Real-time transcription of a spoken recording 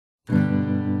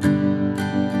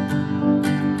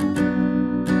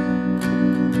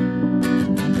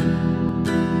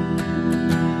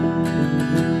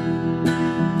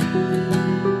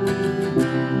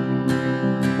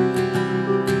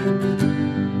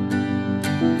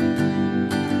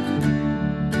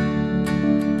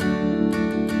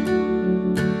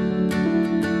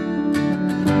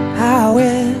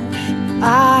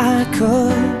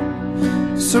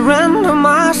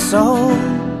soul.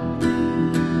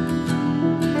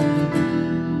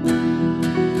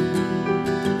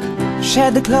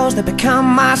 Shed the clothes that become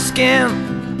my skin,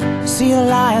 see the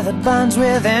light that burns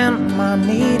within my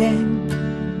needing.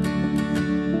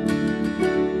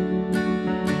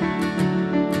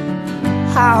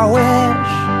 I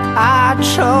wish I'd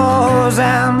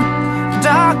chosen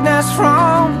darkness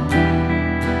from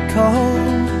cold.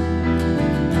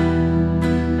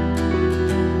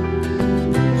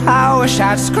 I wish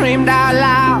I'd screamed out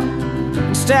loud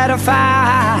instead of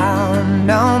found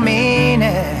no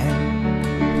meaning.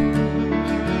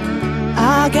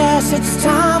 I guess it's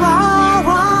time I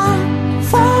run,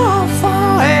 fall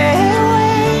away,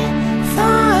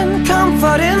 find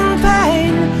comfort in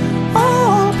pain.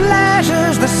 All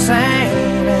pleasure's the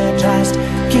same, it just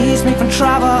keeps me from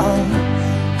trouble,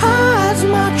 hides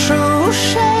my true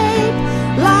shape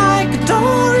like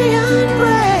Dorian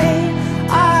Gray.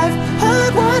 I've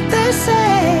heard what they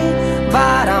say,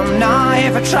 but I'm not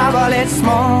here for trouble. It's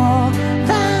more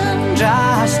than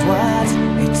just words,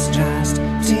 it's just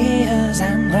tears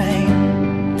and rain.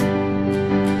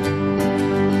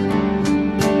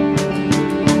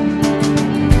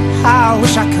 I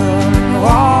wish I could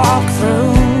walk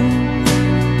through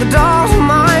the doors of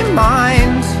my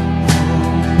mind.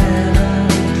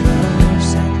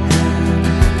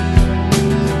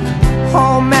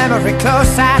 Oh, memory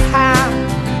close at hand,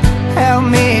 help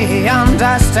me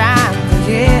understand the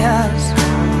years.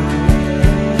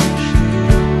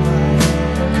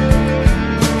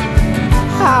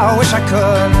 I wish I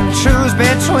could choose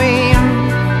between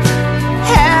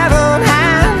heaven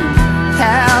and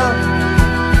hell.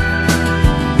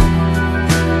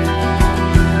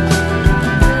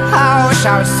 I wish I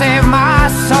would save my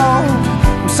soul,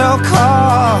 I'm so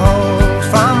cold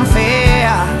from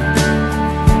fear.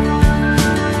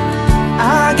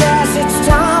 I guess it's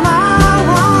time I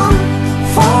run,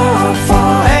 fall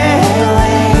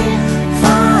away,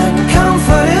 find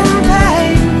comfort in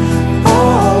pain.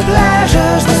 All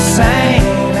pleasure's the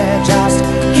same, it just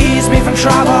keeps me from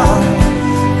trouble,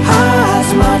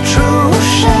 hides my true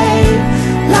shape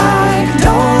like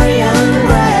Dorian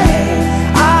Gray.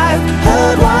 I've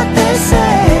heard what they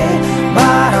say,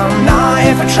 but I'm not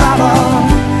here for trouble.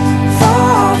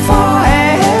 Fall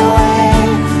away,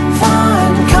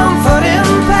 find comfort in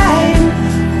pain.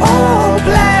 All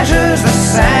pleasure's the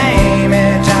same,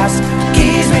 it just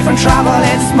keeps me from trouble.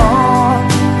 It's more